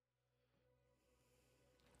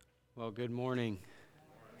Well, good morning.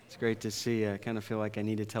 It's great to see you. I kind of feel like I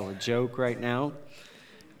need to tell a joke right now,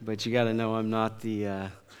 but you got to know I'm not a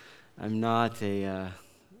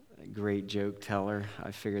great joke teller.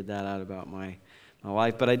 I figured that out about my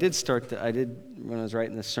life. But when I was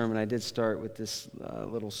writing this sermon, I did start with this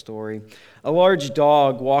little story. A large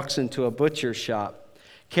dog walks into a butcher shop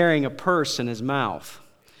carrying a purse in his mouth,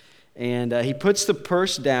 and he puts the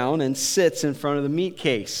purse down and sits in front of the meat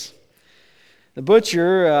case. The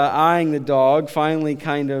butcher, eyeing the dog, finally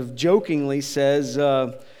kind of jokingly says,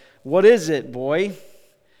 "What is it, boy?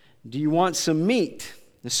 Do you want some meat?"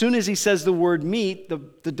 As soon as he says the word meat,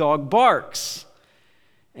 the dog barks.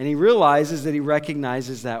 And he realizes that he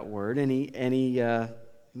recognizes that word, and he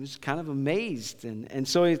was kind of amazed. And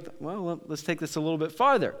so let's take this a little bit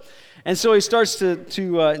farther. And so he starts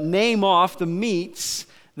to name off the meats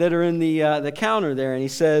that are in the counter there. And he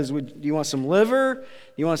says, do you want some liver?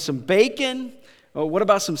 Do you want some bacon? Oh, what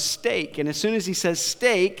about some steak? And as soon as he says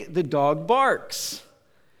steak, the dog barks.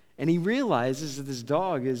 And he realizes that this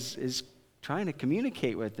dog is trying to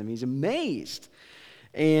communicate with him. He's amazed.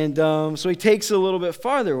 And so he takes it a little bit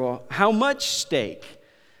farther. Well, how much steak?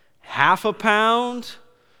 Half a pound?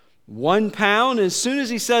 1 pound? As soon as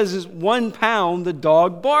he says 1 pound, the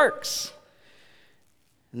dog barks.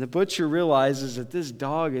 And the butcher realizes that this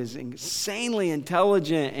dog is insanely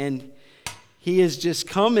intelligent, and he has just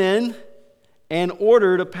come in and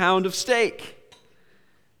ordered a pound of steak.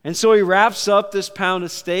 And so he wraps up this pound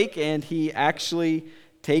of steak, and he actually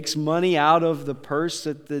takes money out of the purse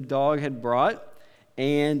that the dog had brought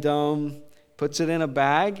and puts it in a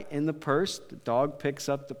bag in the purse. The dog picks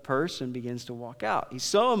up the purse and begins to walk out. He's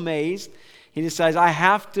so amazed, he decides, I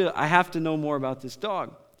have to know more about this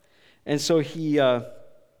dog. And so he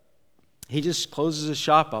just closes his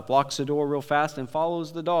shop up, locks the door real fast, and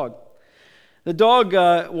follows the dog. The dog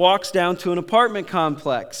walks down to an apartment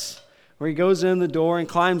complex where he goes in the door and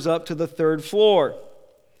climbs up to the 3rd floor.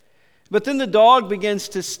 But then the dog begins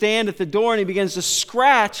to stand at the door and he begins to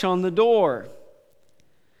scratch on the door.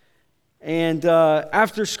 And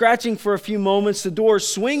after scratching for a few moments, the door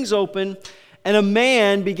swings open and a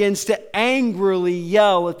man begins to angrily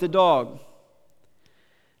yell at the dog.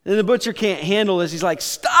 Then the butcher can't handle this. He's like,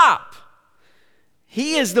 "Stop!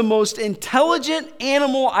 He is the most intelligent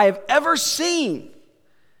animal I have ever seen.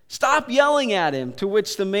 Stop yelling at him." To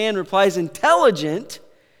which the man replies, "Intelligent?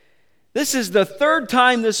 This is the 3rd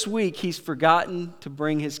time this week he's forgotten to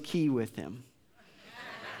bring his key with him."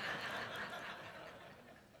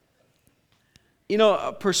 You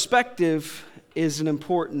know, perspective is an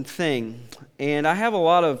important thing. And I have a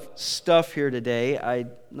lot of stuff here today.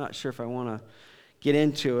 I'm not sure if I want to get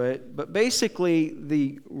into it. But basically,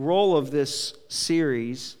 the role of this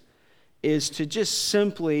series is to just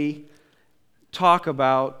simply talk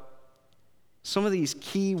about some of these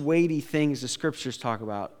key, weighty things the Scriptures talk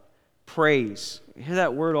about. Praise. You hear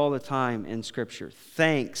that word all the time in Scripture.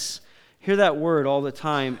 Thanks. Hear that word all the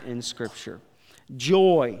time in Scripture.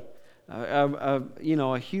 Joy.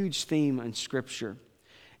 A huge theme in Scripture.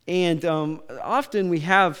 And often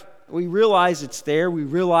we realize it's there. We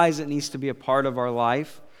realize it needs to be a part of our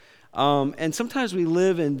life. And sometimes we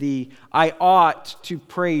live in I ought to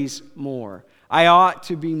praise more. I ought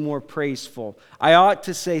to be more praiseful. I ought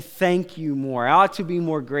to say thank you more. I ought to be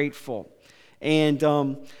more grateful. And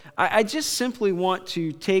I just simply want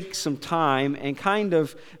to take some time and kind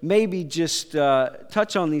of maybe just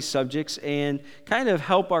touch on these subjects and kind of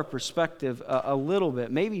help our perspective a little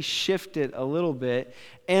bit, maybe shift it a little bit,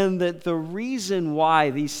 and that the reason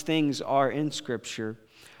why these things are in Scripture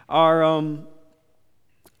are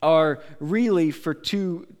really for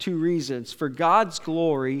two reasons: for God's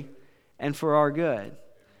glory and for our good.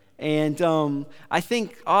 And I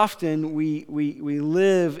think often we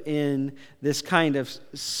live in this kind of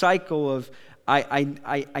cycle of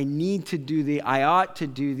I need to do I ought to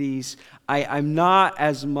do these, I'm not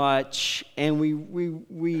as much, and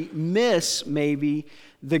we miss maybe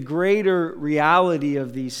the greater reality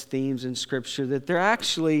of these themes in Scripture, that they're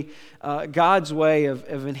actually God's way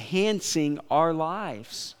of enhancing our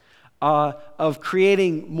lives, of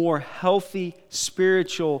creating more healthy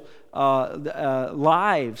spiritual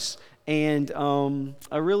lives. And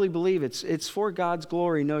I really believe it's for God's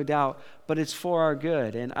glory, no doubt, but it's for our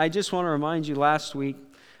good. And I just want to remind you last week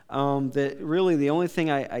that really the only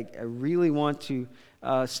thing I really want to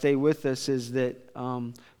stay with us is that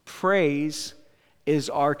praise is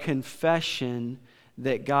our confession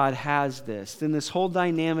that God has this. Then this whole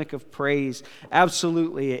dynamic of praise,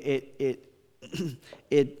 absolutely,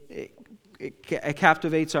 it it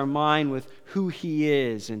captivates our mind with who He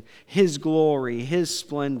is and His glory, His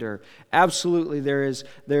splendor. Absolutely, there is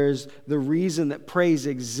the reason that praise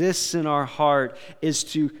exists in our heart is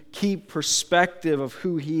to keep perspective of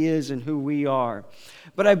who He is and who we are.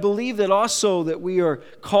 But I believe that also that we are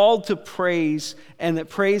called to praise, and that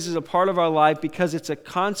praise is a part of our life because it's a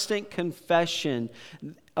constant confession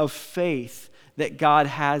of faith that God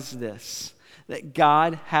has this. That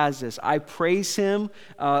God has this. I praise Him,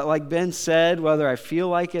 like Ben said, whether I feel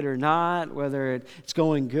like it or not, whether it's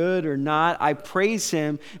going good or not. I praise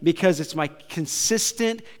Him because it's my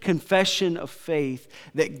consistent confession of faith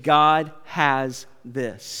that God has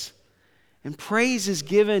this. And praise is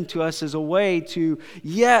given to us as a way to,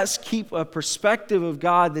 yes, keep a perspective of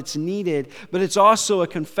God that's needed, but it's also a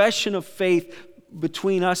confession of faith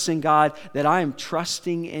between us and God that I am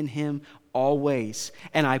trusting in Him always.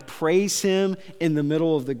 And I praise Him in the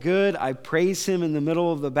middle of the good. I praise Him in the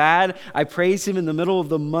middle of the bad. I praise Him in the middle of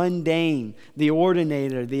the mundane, the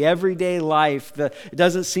ordinary, the everyday life. It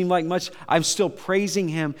doesn't seem like much. I'm still praising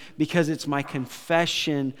Him because it's my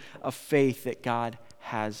confession of faith that God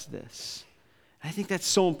has this. I think that's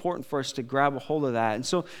so important for us to grab a hold of that. And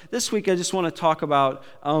so this week I just want to talk about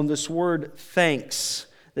this word thanks.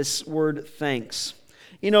 This word thanks.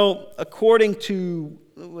 You know, according to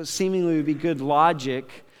what seemingly would be good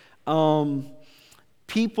logic,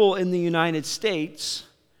 people in the United States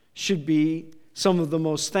should be some of the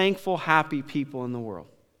most thankful, happy people in the world.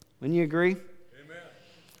 Wouldn't you agree? Amen.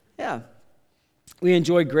 Yeah. We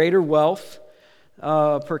enjoy greater wealth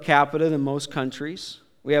per capita than most countries.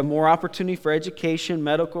 We have more opportunity for education,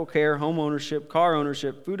 medical care, home ownership, car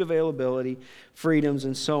ownership, food availability, freedoms,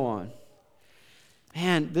 and so on.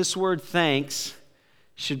 Man, this word thanks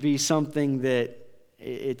should be something that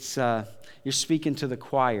you're speaking to the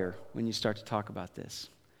choir when you start to talk about this.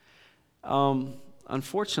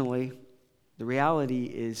 Unfortunately, the reality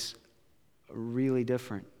is really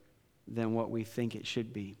different than what we think it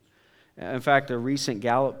should be. In fact, a recent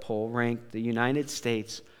Gallup poll ranked the United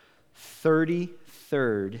States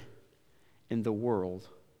 33rd in the world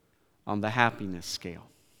on the happiness scale.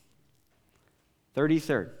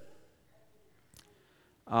 33rd.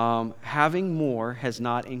 Having more has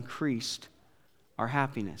not increased our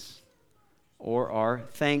happiness or our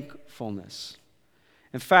thankfulness.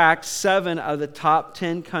 In fact, 7 of the top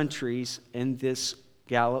 10 countries in this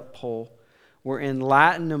Gallup poll were in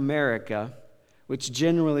Latin America, which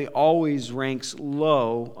generally always ranks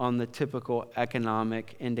low on the typical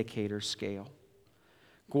economic indicator scale.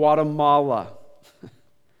 Guatemala,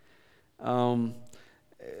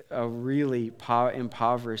 a really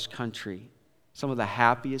impoverished country. Some of the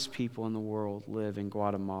happiest people in the world live in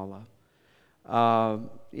Guatemala.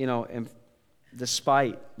 And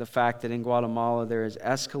despite the fact that in Guatemala there is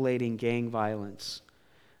escalating gang violence,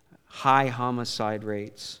 high homicide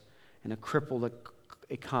rates, and a crippled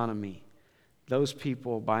economy, those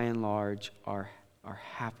people, by and large, are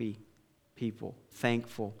happy people,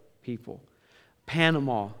 thankful people.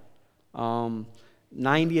 Panama,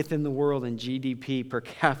 90th in the world in GDP per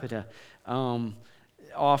capita,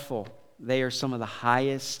 awful. They are some of the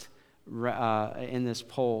highest in this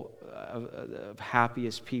poll of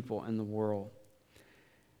happiest people in the world.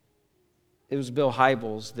 It was Bill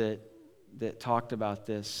Hybels that talked about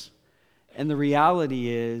this. And the reality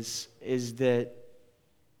is that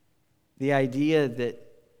the idea that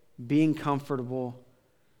being comfortable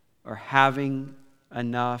or having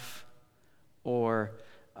enough or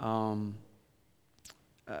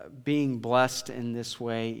being blessed in this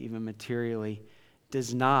way, even materially,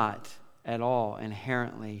 does not at all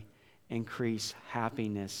inherently increase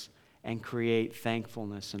happiness and create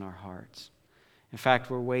thankfulness in our hearts. In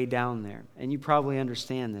fact, we're way down there. And you probably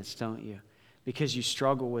understand this, don't you? Because you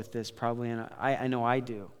struggle with this probably, and I know I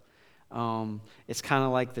do. It's kind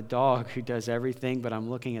of like the dog who does everything, but I'm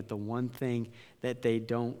looking at the one thing that they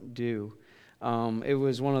don't do. It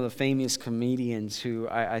was one of the famous comedians who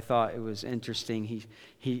I thought it was interesting.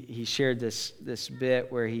 He shared this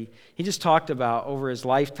bit where he just talked about over his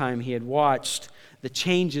lifetime he had watched the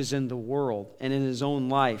changes in the world and in his own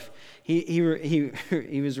life. He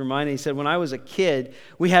was reminded, he said, when I was a kid,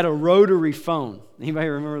 we had a rotary phone. Anybody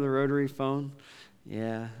remember the rotary phone?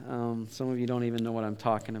 Yeah, some of you don't even know what I'm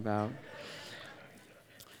talking about.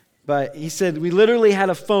 But he said, we literally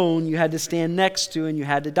had a phone you had to stand next to and you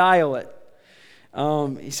had to dial it.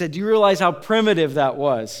 He said, do you realize how primitive that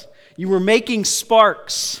was? You were making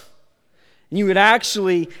sparks. And you would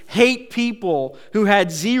actually hate people who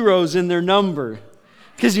had zeros in their number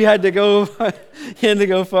because you had to go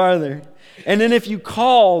farther. And then if you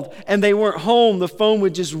called and they weren't home, the phone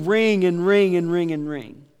would just ring and ring and ring and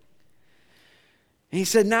ring. And he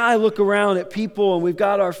said, now I look around at people and we've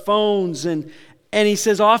got our phones, and he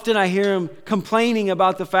says, often I hear them complaining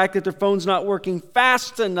about the fact that their phone's not working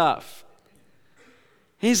fast enough.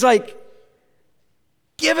 He's like,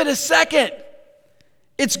 give it a second.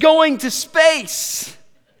 It's going to space.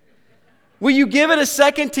 Will you give it a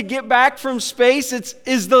second to get back from space?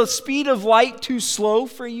 Is the speed of light too slow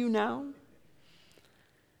for you now?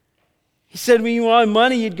 He said when you wanted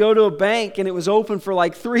money, you'd go to a bank and it was open for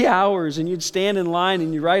like 3 hours and you'd stand in line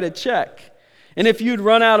and you write a check. And if you'd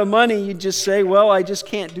run out of money, you'd just say, well, I just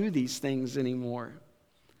can't do these things anymore.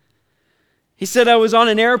 He said, I was on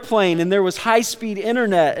an airplane and there was high-speed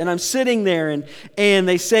internet and I'm sitting there and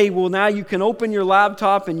they say, well, now you can open your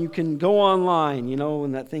laptop and you can go online,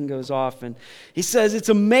 when that thing goes off. And he says, it's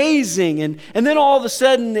amazing. And then all of a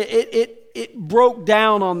sudden it broke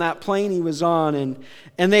down on that plane he was on,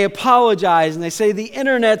 and they apologize and they say, the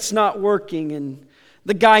internet's not working. And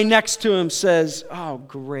the guy next to him says, oh,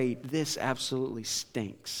 great, this absolutely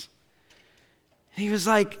stinks. And he was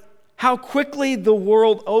like, how quickly the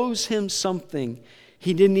world owes him something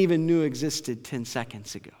he didn't even know existed 10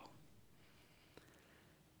 seconds ago.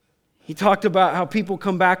 He talked about how people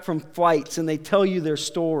come back from flights and they tell you their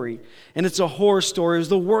story. And it's a horror story. It was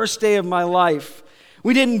the worst day of my life.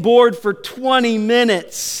 We didn't board for 20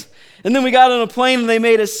 minutes. And then we got on a plane and they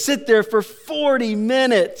made us sit there for 40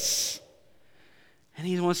 minutes. And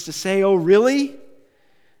he wants to say, oh, really?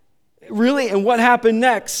 Really? And what happened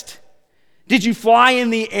next? Did you fly in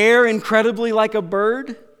the air incredibly like a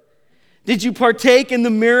bird? Did you partake in the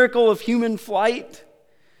miracle of human flight?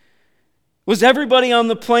 Was everybody on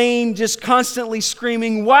the plane just constantly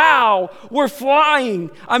screaming, wow, we're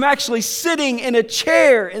flying. I'm actually sitting in a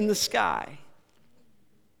chair in the sky.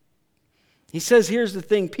 He says, here's the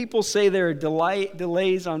thing. People say there are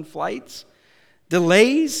delays on flights.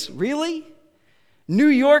 Delays? Really? New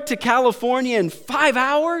York to California in 5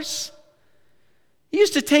 hours? It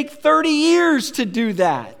used to take 30 years to do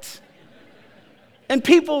that. And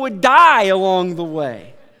people would die along the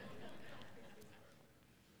way.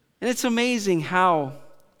 And it's amazing how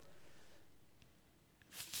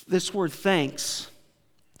this word thanks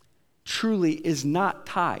truly is not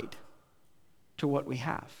tied to what we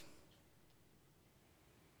have.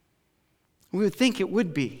 We would think it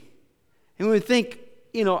would be. And we would think,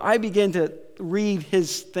 I began to read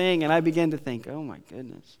his thing and I began to think, oh my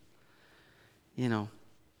goodness.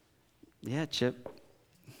 Yeah, Chip,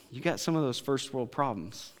 you got some of those first world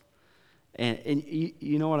problems. And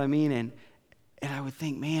you know what I mean? And I would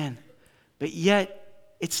think, man, but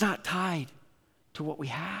yet it's not tied to what we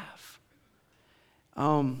have.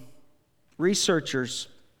 Researchers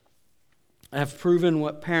have proven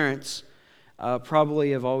what parents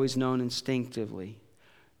probably have always known instinctively.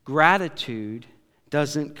 Gratitude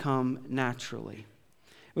doesn't come naturally.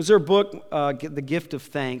 It was her book, The Gift of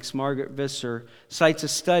Thanks. Margaret Visser cites a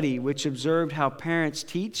study which observed how parents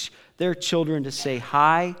teach their children to say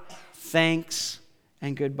hi, thanks,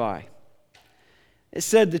 and goodbye. It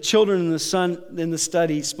said the children in the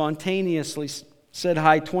study spontaneously said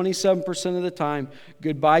hi 27% of the time,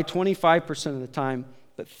 goodbye 25% of the time,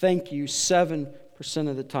 but thank you 7%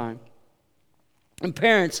 of the time. And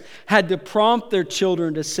parents had to prompt their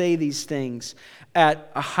children to say these things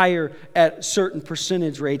at certain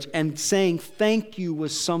percentage rates, and saying thank you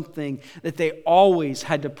was something that they always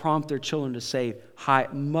had to prompt their children to say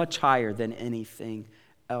much higher than anything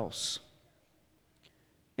else.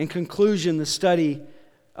 In conclusion, the study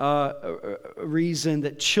reasoned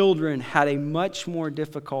that children had a much more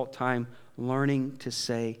difficult time learning to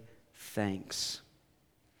say thanks.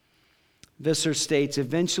 Visser states,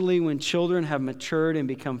 eventually when children have matured and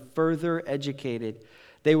become further educated,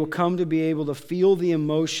 they will come to be able to feel the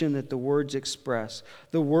emotion that the words express.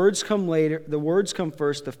 The words come later. The words come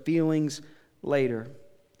first, the feelings later.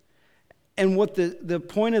 And what the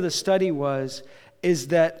point of the study is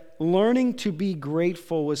that learning to be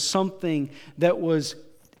grateful was something that was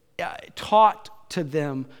taught to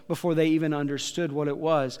them before they even understood what it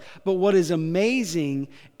was. But what is amazing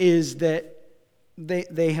is that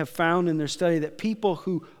they have found in their study that people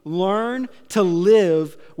who learn to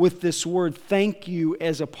live with this word thank you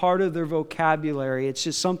as a part of their vocabulary, it's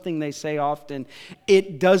just something they say often,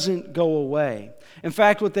 it doesn't go away. In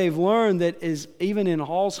fact, what they've learned that is even in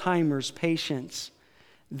Alzheimer's patients,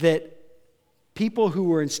 that people who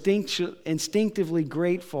were instinctively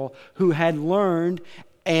grateful, who had learned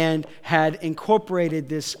and had incorporated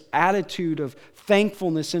this attitude of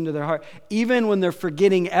thankfulness into their heart, even when they're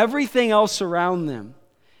forgetting everything else around them,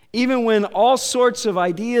 even when all sorts of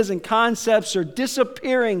ideas and concepts are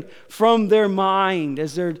disappearing from their mind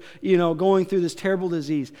as they're going through this terrible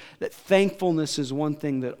disease, that thankfulness is one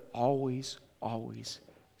thing that always always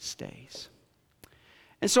stays.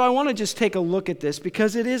 And so I want to just take a look at this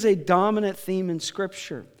because it is a dominant theme in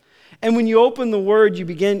Scripture. And when you open the Word,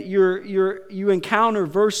 you encounter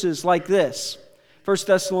verses like this. 1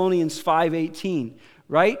 Thessalonians 5:18,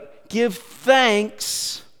 right? Give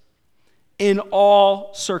thanks in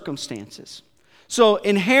all circumstances. So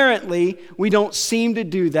inherently, we don't seem to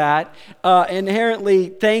do that. Inherently,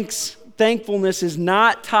 thankfulness is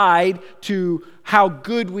not tied to how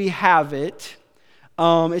good we have it.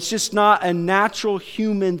 It's just not a natural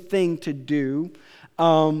human thing to do.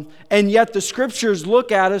 And yet the Scriptures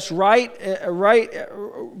look at us very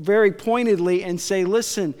pointedly and say,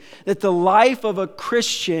 listen, that the life of a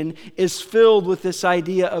Christian is filled with this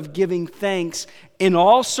idea of giving thanks in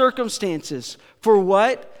all circumstances. For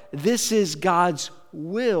what? This is God's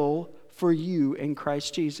will for you in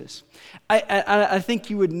Christ Jesus. I think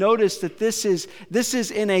you would notice that this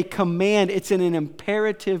is in a command. It's in an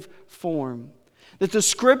imperative form. That the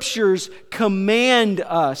Scriptures command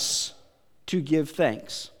us to give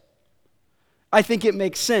thanks. I think it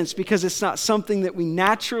makes sense because it's not something that we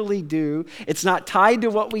naturally do. It's not tied to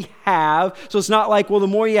what we have. So it's not like, well, the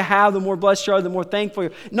more you have, the more blessed you are, the more thankful you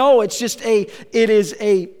are. No, it's just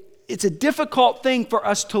it's a difficult thing for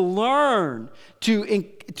us to learn,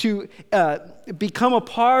 to become a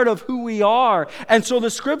part of who we are. And so the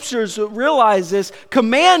Scriptures realize this,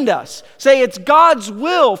 command us, say it's God's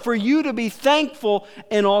will for you to be thankful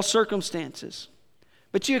in all circumstances.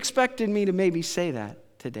 But you expected me to maybe say that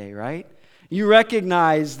today, right? You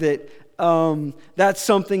recognize that that's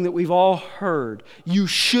something that we've all heard. You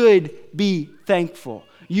should be thankful.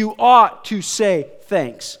 You ought to say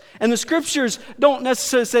thanks. And the Scriptures don't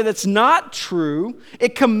necessarily say that's not true.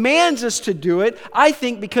 It commands us to do it, I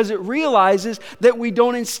think, because it realizes that we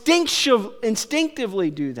don't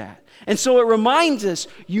instinctively do that. And so it reminds us,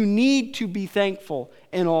 you need to be thankful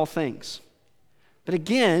in all things. But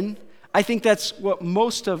again, I think that's what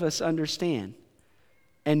most of us understand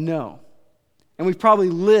and know. And we probably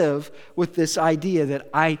live with this idea that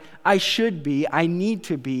I should be, I need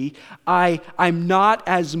to be, I'm not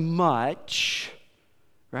as much,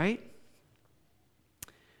 right?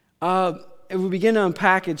 If we begin to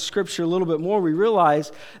unpackage Scripture a little bit more, we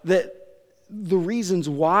realize that the reasons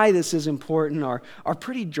why this is important are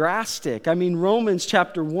pretty drastic. I mean, Romans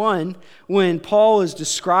chapter 1, when Paul is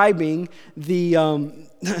describing the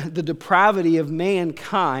depravity of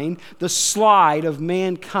mankind, the slide of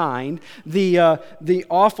mankind, the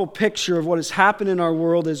awful picture of what has happened in our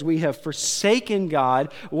world as we have forsaken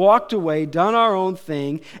God, walked away, done our own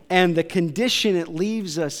thing, and the condition it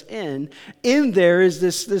leaves us in there is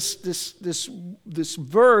this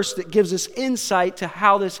verse that gives us insight to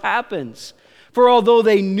how this happens. For although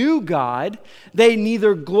they knew God, they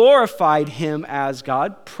neither glorified Him as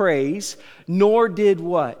God, praise, nor did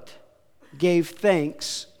what? Gave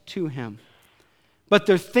thanks to Him. But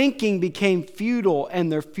their thinking became futile, and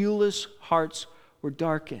their foolish hearts were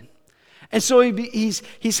darkened. And so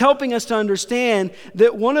he's helping us to understand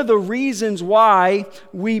that one of the reasons why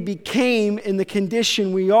we became in the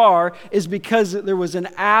condition we are is because there was an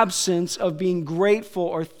absence of being grateful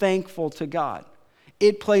or thankful to God.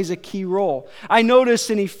 It plays a key role. I noticed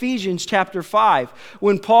in Ephesians chapter 5,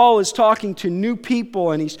 when Paul is talking to new people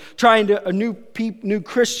and he's trying to, new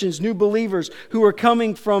Christians, new believers who are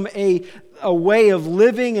coming from a way of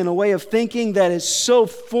living and a way of thinking that is so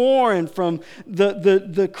foreign from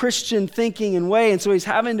the Christian thinking and way. And so he's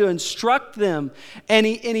having to instruct them. And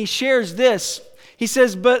he shares this. He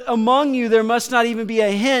says, but among you there must not even be a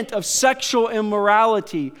hint of sexual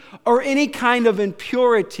immorality or any kind of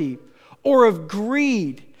impurity or of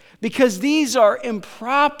greed, because these are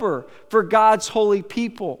improper for God's holy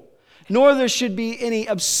people. Nor there should be any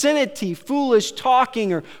obscenity, foolish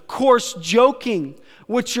talking, or coarse joking,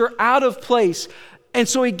 which are out of place. And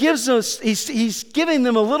so he gives us, he's giving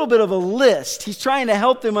them a little bit of a list. He's trying to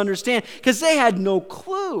help them understand, because they had no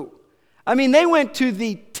clue. I mean, they went to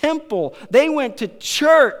the temple, they went to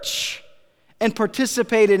church and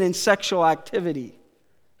participated in sexual activity.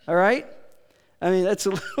 All right? I mean, that's a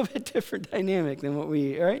little bit different dynamic than what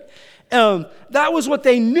we, right? That was what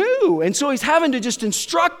they knew. And so he's having to just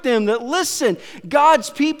instruct them that, listen, God's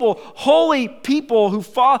people, holy people who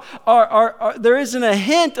follow, there isn't a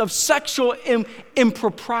hint of sexual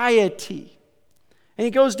impropriety. And he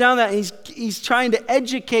goes down that and he's trying to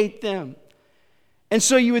educate them. And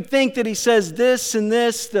so you would think that he says this and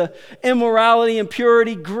this, the immorality,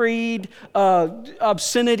 impurity, greed,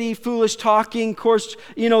 obscenity, foolish talking, coarse,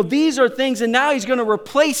 these are things, and now he's going to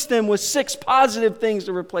replace them with 6 positive things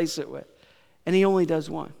to replace it with. And he only does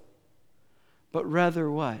one. But rather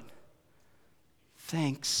what?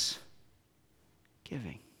 Thanksgiving.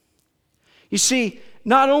 You see,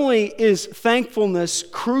 not only is thankfulness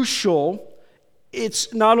crucial,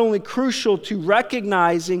 it's not only crucial to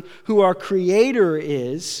recognizing who our Creator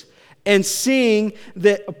is and seeing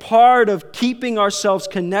that a part of keeping ourselves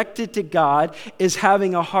connected to God is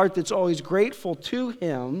having a heart that's always grateful to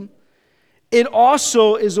Him. It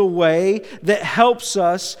also is a way that helps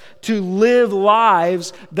us to live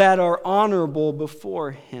lives that are honorable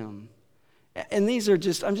before Him. And these are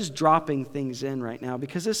I'm just dropping things in right now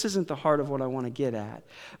because this isn't the heart of what I want to get at.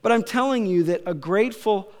 But I'm telling you that a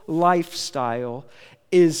grateful lifestyle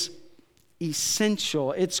is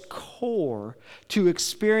essential. It's core to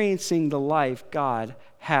experiencing the life God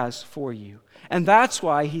has for you. And that's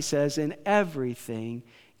why He says, in everything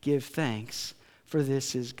give thanks, for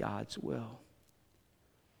this is God's will.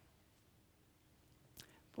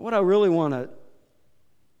 But what I really want to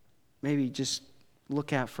maybe just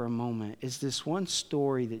look at for a moment is this one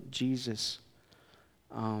story that Jesus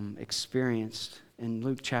experienced in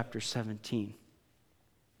Luke chapter 17.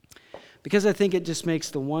 Because I think it just makes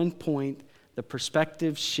the one point, the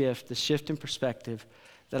perspective shift, the shift in perspective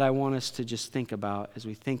that I want us to just think about as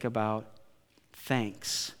we think about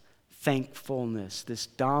thankfulness, this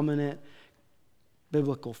dominant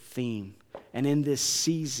biblical theme. And in this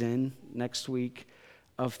season, next week,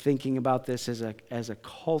 of thinking about this as a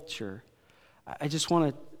culture, I just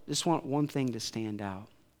want one thing to stand out.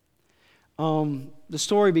 The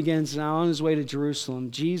story begins now on His way to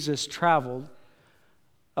Jerusalem. Jesus traveled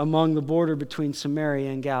among the border between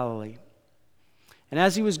Samaria and Galilee. And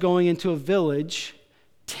as He was going into a village,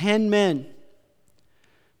 10 men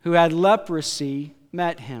who had leprosy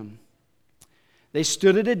met Him. They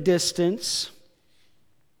stood at a distance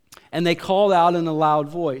and they called out in a loud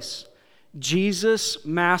voice, "Jesus,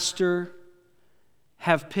 Master,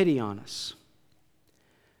 have pity on us."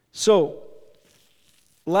 So,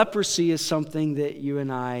 leprosy is something that you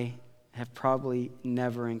and I have probably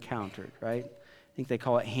never encountered, right? I think they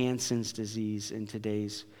call it Hansen's disease in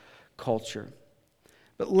today's culture.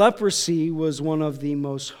 But leprosy was one of the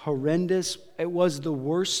most horrendous, it was the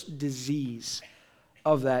worst disease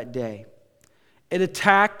of that day. It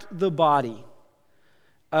attacked the body.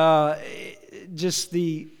 Just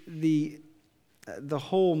the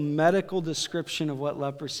whole medical description of what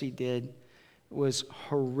leprosy did was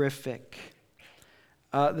horrific.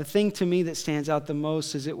 The thing to me that stands out the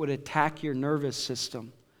most is it would attack your nervous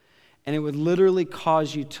system. And it would literally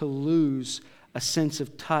cause you to lose a sense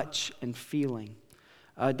of touch and feeling.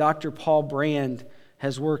 Dr. Paul Brand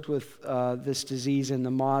has worked with this disease in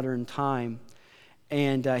the modern time.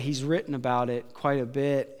 And he's written about it quite a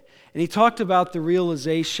bit. And he talked about the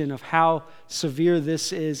realization of how severe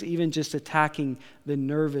this is, even just attacking the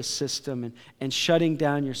nervous system and shutting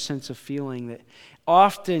down your sense of feeling. That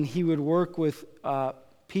often he would work with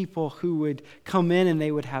people who would come in and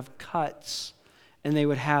they would have cuts, and they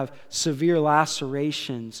would have severe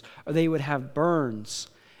lacerations, or they would have burns.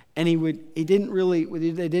 And they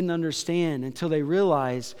didn't understand until they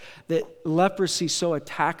realized that leprosy so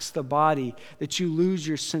attacks the body that you lose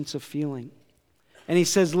your sense of feeling. And he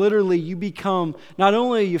says, literally, you become, not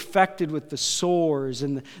only are you affected with the sores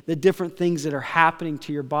and the different things that are happening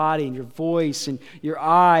to your body and your voice and your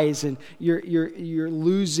eyes, and you're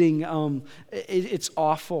losing, it's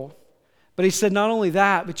awful. But he said, not only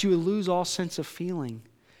that, but you would lose all sense of feeling.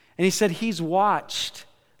 And he said he's watched,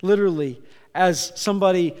 literally, as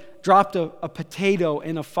somebody dropped a potato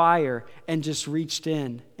in a fire and just reached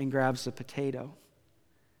in and grabs the potato.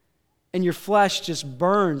 And your flesh just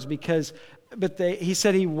burns he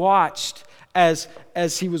said he watched as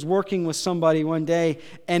he was working with somebody one day,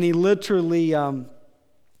 and he literally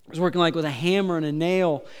was working like with a hammer and a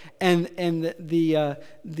nail, and the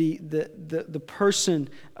person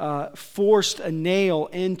forced a nail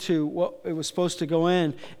into what it was supposed to go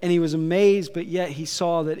in, and he was amazed, but yet he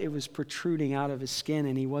saw that it was protruding out of his skin,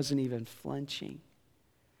 and he wasn't even flinching.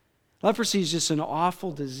 Leprosy is just an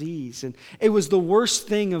awful disease, and it was the worst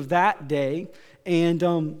thing of that day, and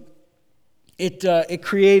it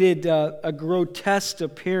created a grotesque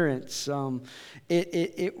appearance.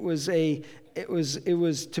 It was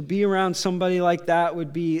to be around somebody like that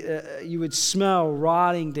would be you would smell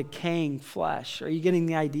rotting, decaying flesh. Are you getting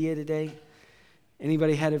the idea today?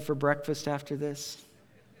 Anybody headed for breakfast after this?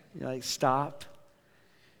 You're like, stop.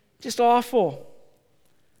 Just awful.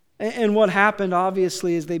 And what happened,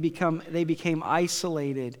 obviously, is they became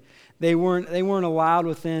isolated. They weren't allowed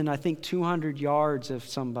within, I think, 200 yards of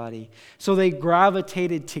somebody. So they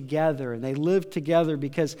gravitated together and they lived together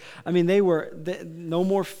because, they were no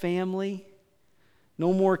more family,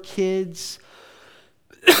 no more kids.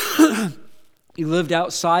 You lived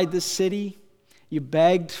outside the city. You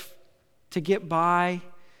begged to get by.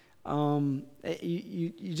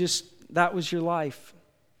 You just, that was your life.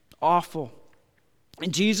 Awful.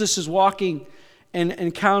 And Jesus is walking and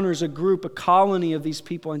encounters a group, a colony of these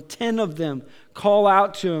people, and 10 of them call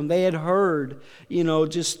out to him. They had heard,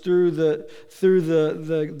 just through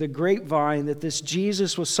the grapevine that this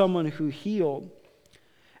Jesus was someone who healed.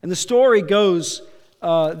 And the story goes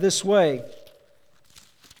this way.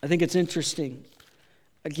 I think it's interesting.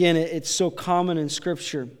 Again, it's so common in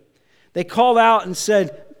Scripture. They called out and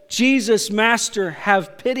said, "Jesus, Master,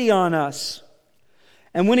 have pity on us."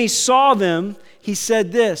 And when he saw them, he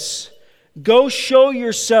said this, "Go show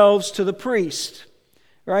yourselves to the priest."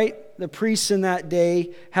 Right? The priests in that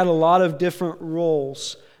day had a lot of different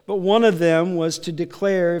roles. But one of them was to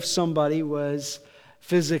declare if somebody was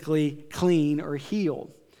physically clean or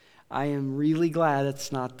healed. I am really glad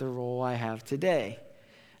it's not the role I have today.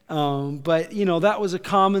 But that was a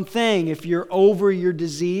common thing. If you're over your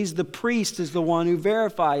disease, the priest is the one who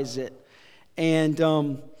verifies it.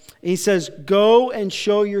 And he says, "Go and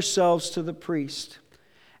show yourselves to the priest."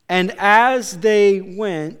 And as they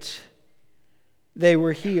went, they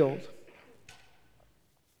were healed.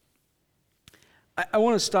 I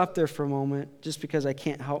want to stop there for a moment, just because I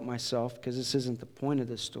can't help myself, because this isn't the point of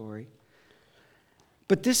this story.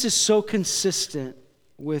 But this is so consistent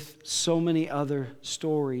with so many other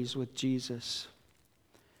stories with Jesus.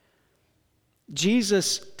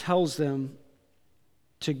 Jesus tells them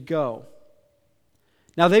to go.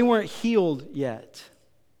 Now, they weren't healed yet,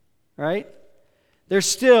 right? They're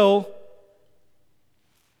still,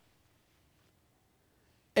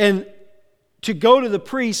 and to go to the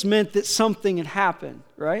priest meant that something had happened,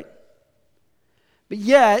 right? But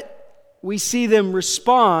yet, we see them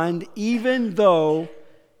respond even though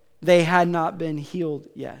they had not been healed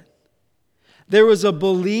yet. There was a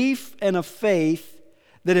belief and a faith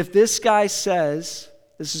that if this guy says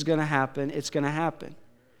this is going to happen, it's going to happen.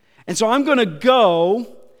 And so I'm going to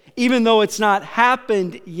go, even though it's not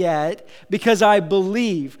happened yet, because I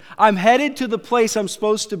believe. I'm headed to the place I'm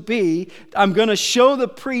supposed to be. I'm going to show the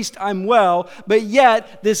priest I'm well, but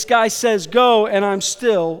yet this guy says go, and I'm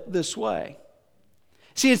still this way.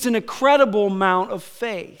 See, it's an incredible amount of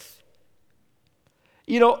faith.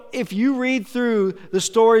 If you read through the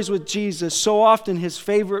stories with Jesus, so often his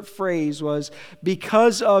favorite phrase was,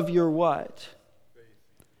 "Because of your what?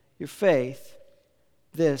 Your faith,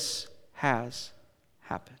 this has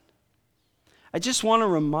happened." I just want to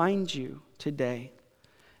remind you today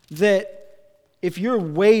that if you're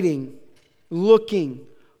waiting, looking,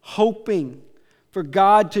 hoping for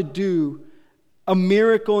God to do a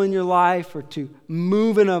miracle in your life, or to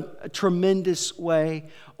move in a tremendous way,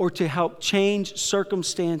 or to help change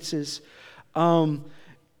circumstances, the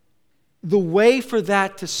way for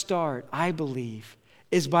that to start, I believe,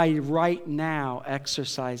 is by right now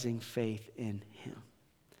exercising faith in Him.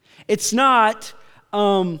 It's not,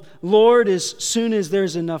 Lord, as soon as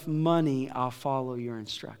there's enough money, I'll follow your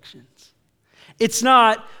instructions. It's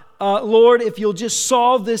not, Lord, if you'll just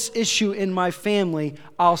solve this issue in my family,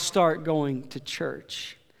 I'll start going to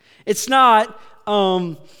church. It's not,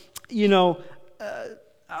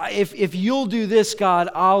 if you'll do this, God,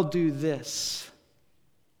 I'll do this.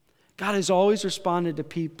 God has always responded to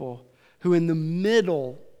people who in the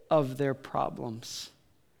middle of their problems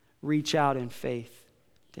reach out in faith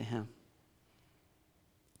to Him.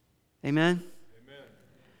 Amen? Amen.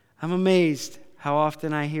 I'm amazed how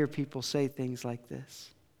often I hear people say things like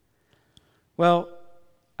this. Well,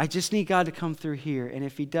 I just need God to come through here, and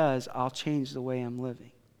if He does, I'll change the way I'm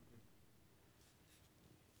living.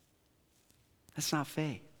 That's not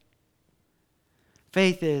faith.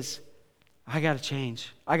 Faith is, I got to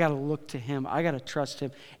change. I got to look to Him. I got to trust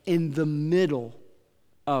Him in the middle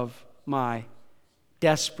of my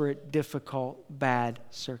desperate, difficult, bad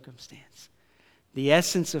circumstance. The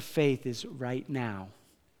essence of faith is right now,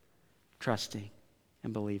 trusting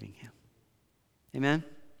and believing Him. Amen?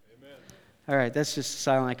 Amen. All right, that's just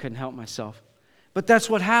silent. I couldn't help myself. But that's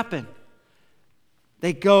what happened.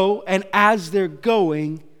 They go, and as they're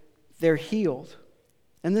going, they're healed.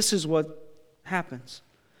 And this is what happens.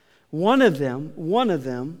 One of them,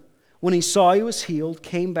 when he saw he was healed,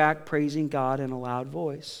 came back praising God in a loud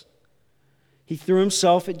voice. He threw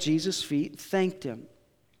himself at Jesus' feet and thanked Him.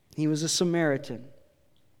 He was a Samaritan.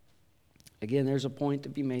 Again, there's a point to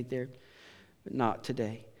be made there, but not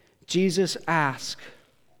today. Jesus asked,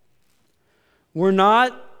 "Were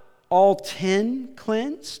not all 10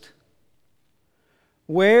 cleansed?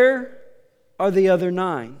 Where are the other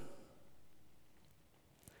 9?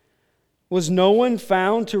 Was no one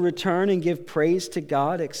found to return and give praise to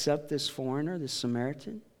God except this foreigner, this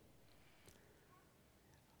Samaritan?"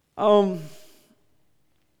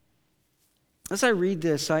 as I read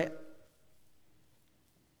this, I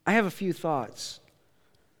have a few thoughts.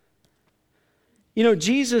 You know,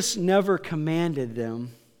 Jesus never commanded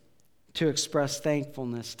them to express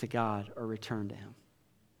thankfulness to God or return to Him.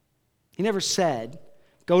 He never said,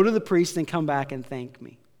 go to the priest and come back and thank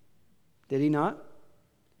me. Did He not?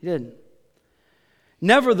 He didn't.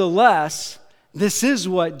 Nevertheless, this is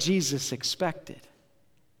what Jesus expected.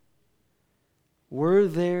 Where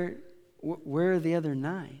are the other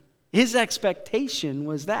 9? His expectation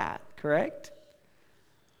was that, correct?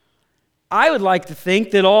 I would like to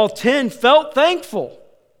think that all 10 felt thankful.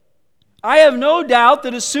 I have no doubt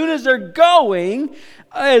that as soon as they're going,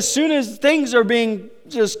 as soon as things are being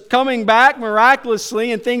just coming back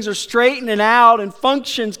miraculously and things are straightening out and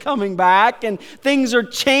functions coming back and things are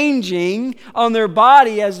changing on their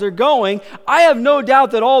body as they're going, I have no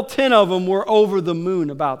doubt that all 10 of them were over the moon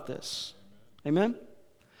about this. Amen?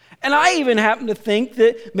 And I even happen to think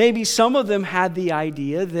that maybe some of them had the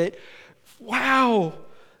idea that, wow,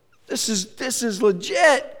 this is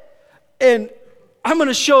legit. And I'm going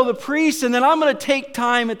to show the priest, and then I'm going to take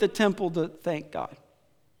time at the temple to thank God.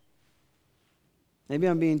 Maybe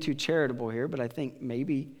I'm being too charitable here, but I think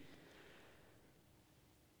maybe.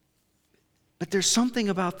 But there's something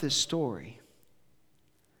about this story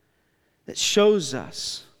that shows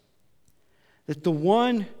us that the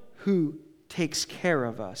one who takes care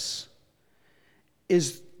of us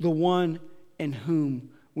is the one in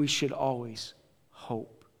whom we should always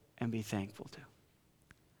hope and be thankful to.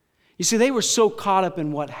 You see, they were so caught up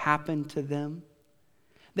in what happened to them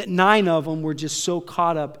that 9 of them were just so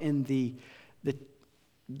caught up in the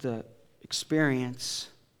experience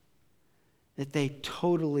that they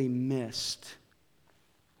totally missed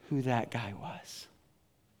who that guy was.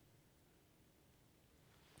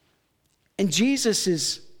 And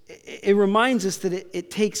it reminds us that it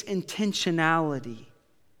takes intentionality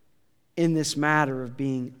in this matter of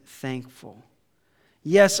being thankful.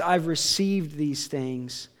 Yes, I've received these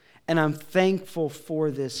things, and I'm thankful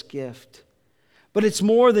for this gift. But it's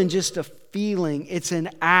more than just a feeling. It's an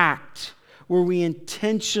act where we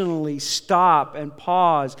intentionally stop and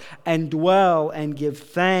pause and dwell and give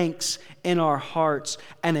thanks in our hearts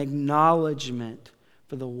and acknowledgement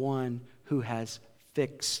for the one who has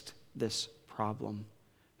fixed this problem,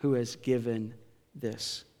 who has given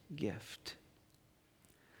this gift.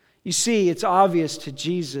 You see, it's obvious to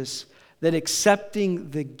Jesus that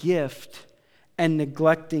accepting the gift and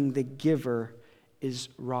neglecting the giver is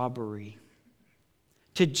robbery.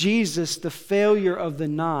 To Jesus, the failure of the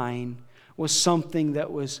 9 was something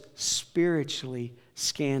that was spiritually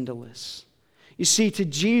scandalous. You see, to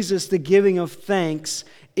Jesus, the giving of thanks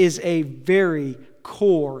is a very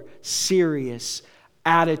core, serious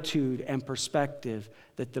attitude and perspective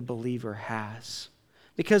that the believer has.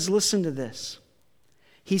 Because listen to this.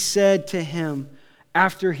 He said to him,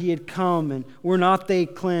 after he had come, and were not they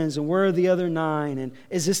cleansed, and where are the other 9? And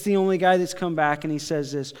is this the only guy that's come back? And he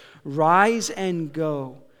says this, rise and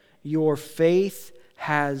go, your faith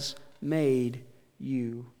has made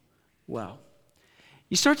you well.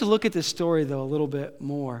 You start to look at this story, though, a little bit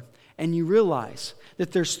more, and you realize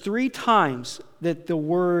that there's 3 times that the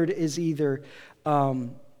word is either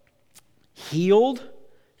healed,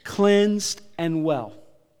 cleansed, and well.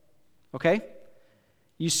 Okay?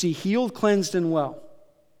 You see healed, cleansed, and well.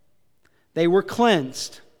 They were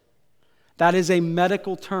cleansed. That is a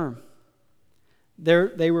medical term.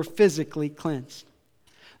 They were physically cleansed.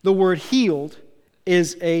 The word healed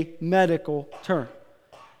is a medical term.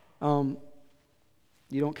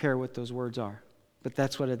 You don't care what those words are, but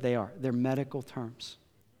that's what they are. They're medical terms.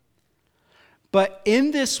 But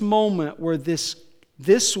in this moment where this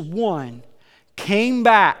one came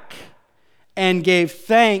back and gave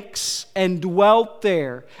thanks and dwelt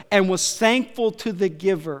there and was thankful to the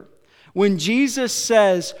giver, when Jesus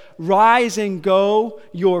says, rise and go,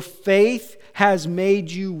 your faith has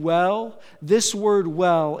made you well, this word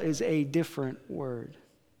well is a different word.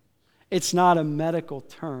 It's not a medical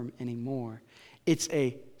term anymore. It's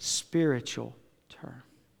a spiritual term.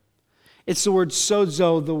 It's the word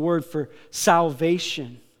sozo, the word for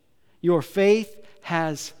salvation. Your faith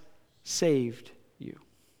has saved you.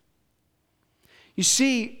 You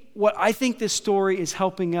see, what I think this story is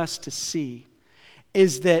helping us to see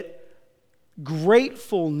is that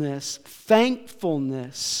gratefulness,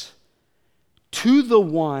 thankfulness to the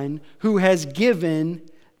one who has given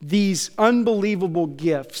these unbelievable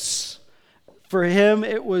gifts. For him,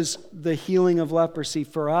 it was the healing of leprosy.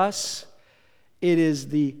 For us, it is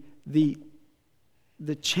the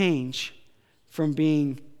change from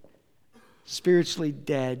being spiritually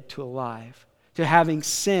dead to alive, to having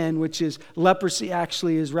sin, which is leprosy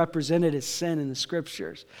actually is represented as sin in the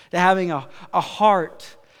scriptures, to having a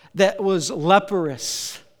heart that was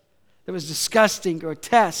leprous, that was disgusting,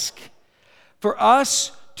 grotesque, for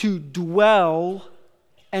us to dwell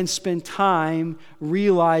and spend time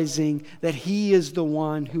realizing that He is the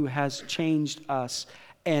one who has changed us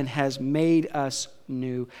and has made us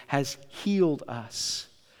new, has healed us,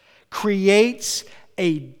 creates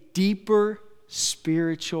a deeper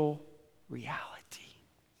spiritual reality.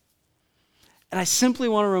 And I simply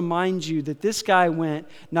want to remind you that this guy went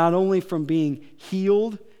not only from being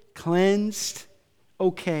healed, cleansed,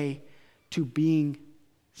 okay, to being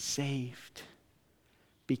saved.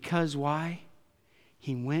 Because why?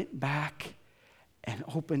 He went back and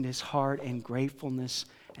opened his heart in gratefulness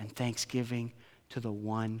and thanksgiving to the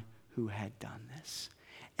one who had done this.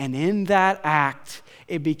 And in that act,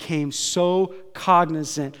 it became so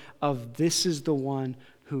cognizant of this is the one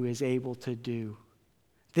who is able to do.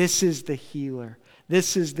 This is the healer.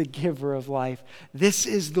 This is the giver of life. This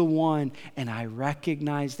is the one. And I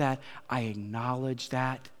recognize that. I acknowledge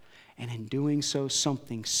that. And in doing so,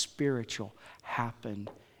 something spiritual happened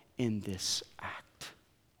in this act.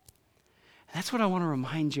 And that's what I want to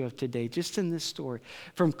remind you of today, just in this story.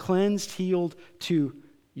 From cleansed, healed to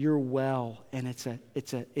you're well. And it's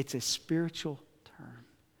a spiritual term.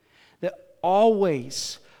 That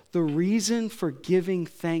always the reason for giving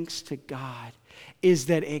thanks to God is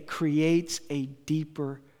that it creates a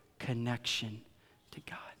deeper connection to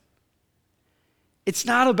God. It's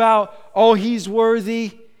not about, oh, He's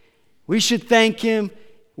worthy, we should thank Him,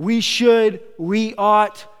 we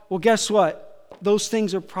ought. Well, guess what? Those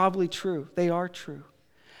things are probably true. They are true.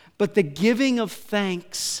 But the giving of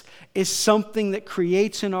thanks is something that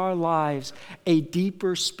creates in our lives a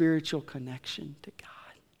deeper spiritual connection to God.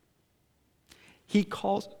 He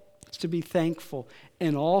calls us to be thankful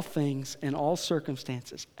in all things, in all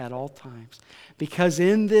circumstances, at all times. Because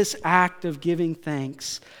in this act of giving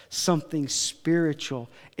thanks, something spiritual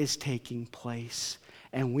is taking place.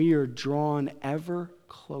 And we are drawn ever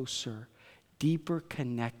closer, deeper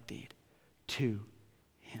connected to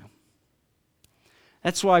Him.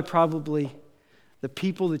 That's why probably the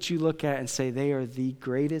people that you look at and say they are the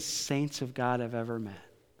greatest saints of God I've ever met.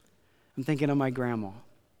 I'm thinking of my grandma.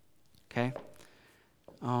 Okay?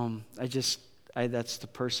 That's the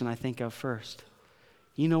person I think of first.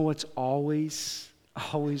 You know what's always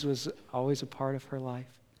a part of her life?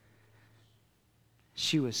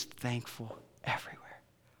 She was thankful everywhere,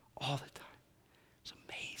 all the time. It's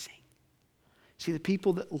amazing. See, the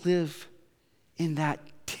people that live in that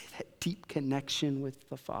deep connection with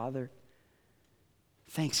the Father,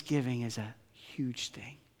 Thanksgiving is a huge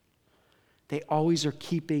thing. They always are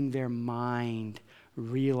keeping their mind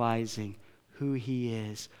realizing who He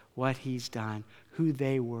is, what He's done, who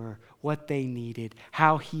they were, what they needed,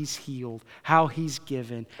 how He's healed, how He's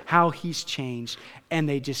given, how He's changed, and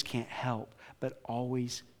they just can't help but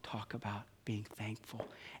always talk about being thankful.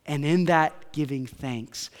 And in that giving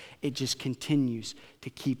thanks, it just continues to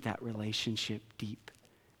keep that relationship deep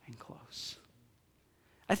and close.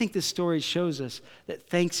 I think this story shows us that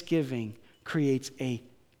thanksgiving creates a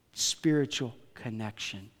spiritual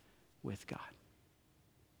connection with God.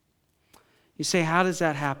 You say, how does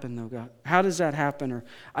that happen though, God? How does that happen? Or,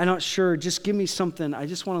 I'm not sure. Just give me something. I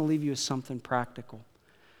just want to leave you with something practical.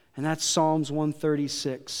 And that's Psalms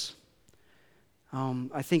 136.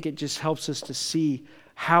 I think it just helps us to see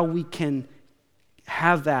how we can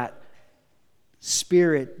have that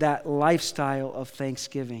spirit, that lifestyle of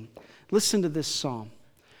thanksgiving. Listen to this psalm.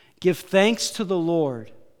 Give thanks to the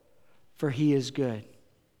Lord, for He is good.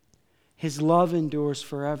 His love endures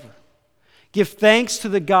forever. Give thanks to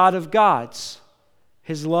the God of gods.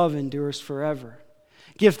 His love endures forever.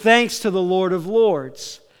 Give thanks to the Lord of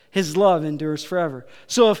lords. His love endures forever.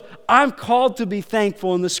 So if I'm called to be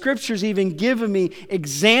thankful, and the Scriptures even given me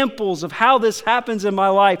examples of how this happens in my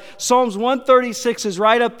life, Psalms 136 is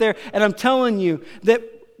right up there, and I'm telling you that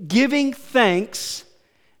giving thanks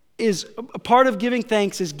is, a part of giving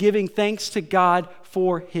thanks is giving thanks to God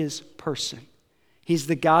for His person. He's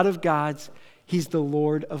the God of gods. He's the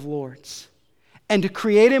Lord of lords. And to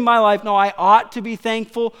create in my life, no, I ought to be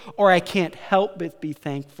thankful or I can't help but be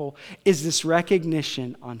thankful, is this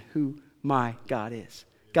recognition on who my God is.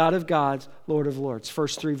 God of gods, Lord of lords.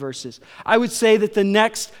 First 3 verses. I would say that the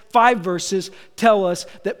next 5 verses tell us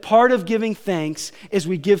that part of giving thanks is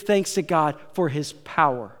we give thanks to God for His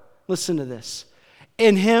power. Listen to this.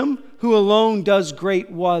 In Him who alone does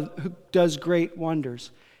great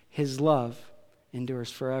wonders, His love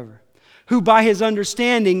endures forever. Who by His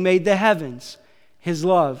understanding made the heavens. His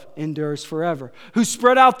love endures forever. Who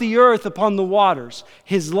spread out the earth upon the waters.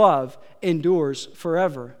 His love endures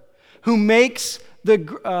forever. Who makes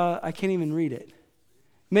I can't even read it.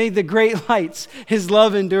 Made the great lights. His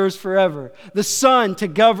love endures forever. The sun to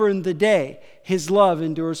govern the day. His love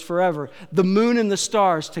endures forever. The moon and the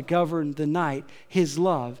stars to govern the night. His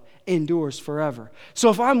love endures forever.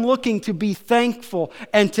 So if I'm looking to be thankful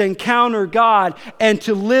and to encounter God and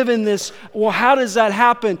to live in this, well, how does that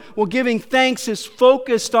happen? Well, giving thanks is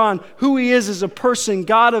focused on who He is as a person,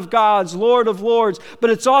 God of gods, Lord of lords,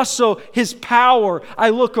 but it's also His power.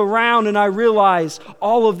 I look around and I realize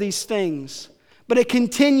all of these things. But it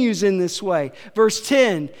continues in this way. Verse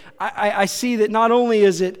 10, I see that not only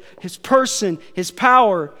is it His person, His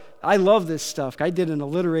power. I love this stuff. I did an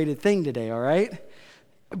alliterated thing today, all right?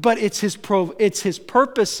 But it's His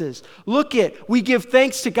purposes. Look at, we give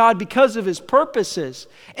thanks to God because of His purposes.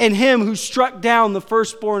 And Him who struck down the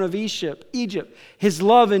firstborn of Egypt. His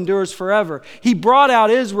love endures forever. He brought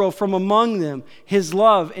out Israel from among them. His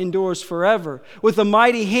love endures forever. With a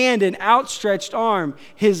mighty hand and outstretched arm,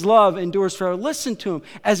 His love endures forever. Listen to him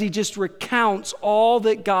as he just recounts all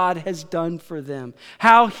that God has done for them.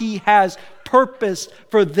 How He has purposed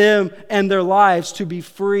for them and their lives to be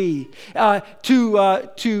free.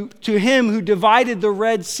 To Him who divided the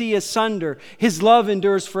Red Sea asunder, His love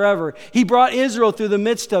endures forever. He brought Israel through the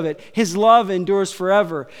midst of it. His love endures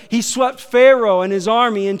forever. He swept Pharaoh and his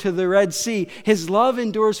army into the Red Sea. His love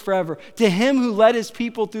endures forever. To Him who led His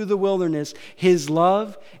people through the wilderness, His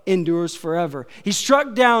love endures forever. He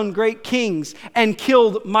struck down great kings and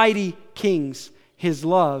killed mighty kings. His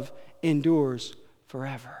love endures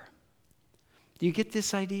forever. Do you get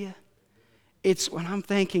this idea? It's when I'm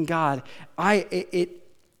thanking God,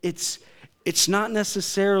 it's not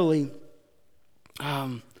necessarily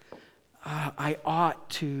I ought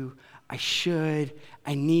to, I should,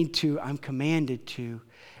 I need to, I'm commanded to.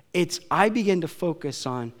 It's I begin to focus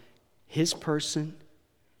on His person,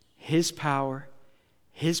 His power,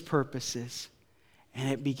 His purposes, and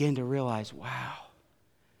it begin to realize, wow,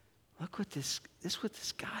 look what this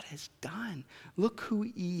God has done. Look who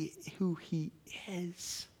He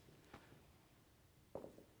is.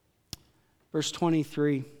 Verse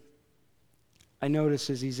 23, I notice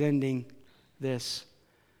as he's ending this,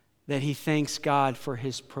 that he thanks God for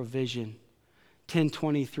His provision.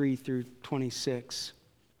 10:23 through 26.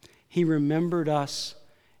 He remembered us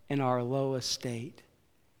in our low estate.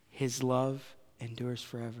 His love endures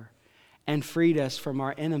forever. And freed us from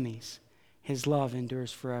our enemies. His love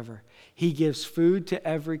endures forever. He gives food to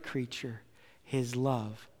every creature. His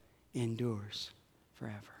love endures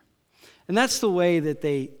forever. And that's the way that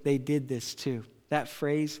they did this too. That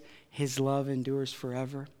phrase, His love endures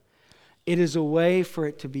forever. It is a way for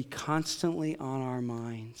it to be constantly on our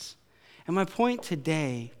minds. And my point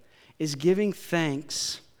today is giving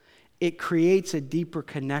thanks. It creates a deeper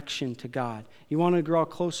connection to God. You want to draw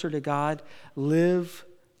closer to God? Live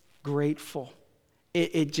grateful.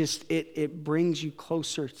 It brings you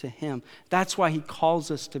closer to Him. That's why He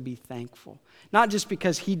calls us to be thankful. Not just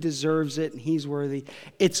because He deserves it and He's worthy.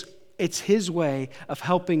 It's His way of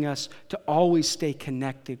helping us to always stay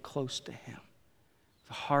connected close to Him.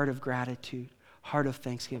 The heart of gratitude, heart of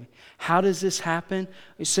thanksgiving. How does this happen?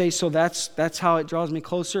 You say, so that's how it draws me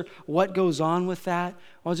closer. What goes on with that?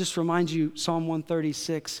 I'll just remind you, Psalm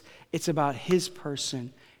 136, it's about His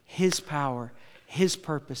person, His power, His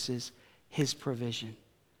purposes, His provision.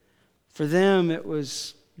 For them, it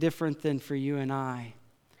was different than for you and I.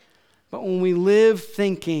 But when we live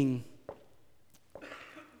thinking,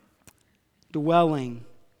 dwelling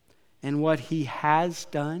in what He has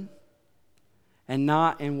done and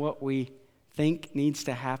not in what we think needs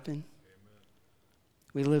to happen,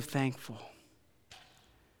 we live thankful.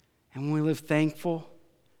 And when we live thankful,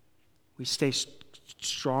 we stay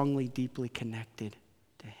strongly, deeply connected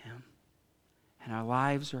to Him. And our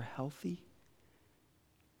lives are healthy.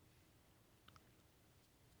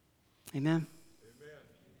 Amen? Amen.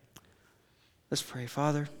 Let's pray.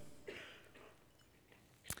 Father,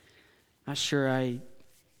 not sure I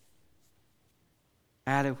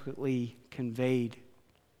adequately conveyed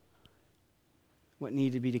what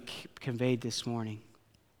needed to be conveyed this morning.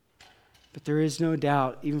 But there is no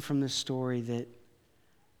doubt, even from this story, that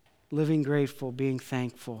living grateful, being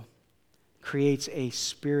thankful, creates a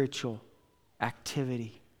spiritual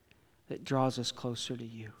activity that draws us closer to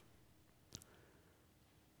You.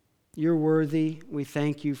 You're worthy. We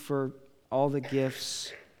thank You for all the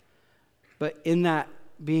gifts. But in that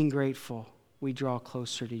being grateful, we draw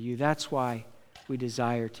closer to You. That's why we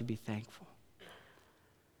desire to be thankful.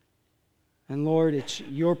 And Lord, it's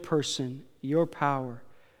Your person, Your power,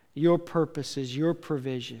 Your purposes, Your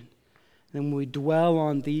provision And when we dwell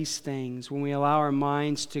on these things, when we allow our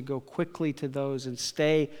minds to go quickly to those and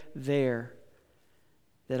stay there,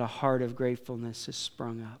 that a heart of gratefulness is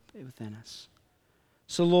sprung up within us.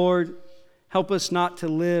 So Lord, help us not to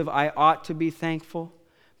live, I ought to be thankful,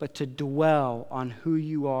 but to dwell on who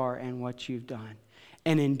you are and what you've done.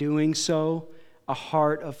 And in doing so, a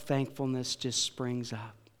heart of thankfulness just springs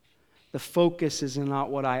up. The focus is not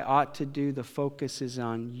what I ought to do. The focus is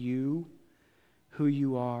on you, who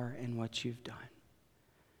you are, and what you've done.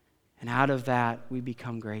 And out of that, we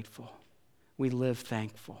become grateful. We live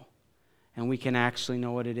thankful. And we can actually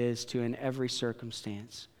know what it is to, in every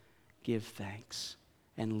circumstance, give thanks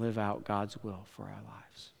and live out God's will for our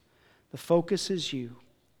lives. The focus is you.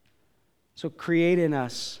 So create in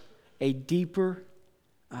us a deeper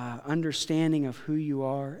understanding of who you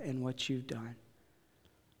are and what you've done.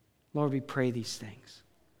 Lord, we pray these things.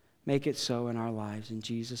 Make it so in our lives. In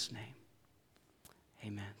Jesus' name,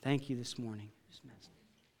 amen. Thank you this morning.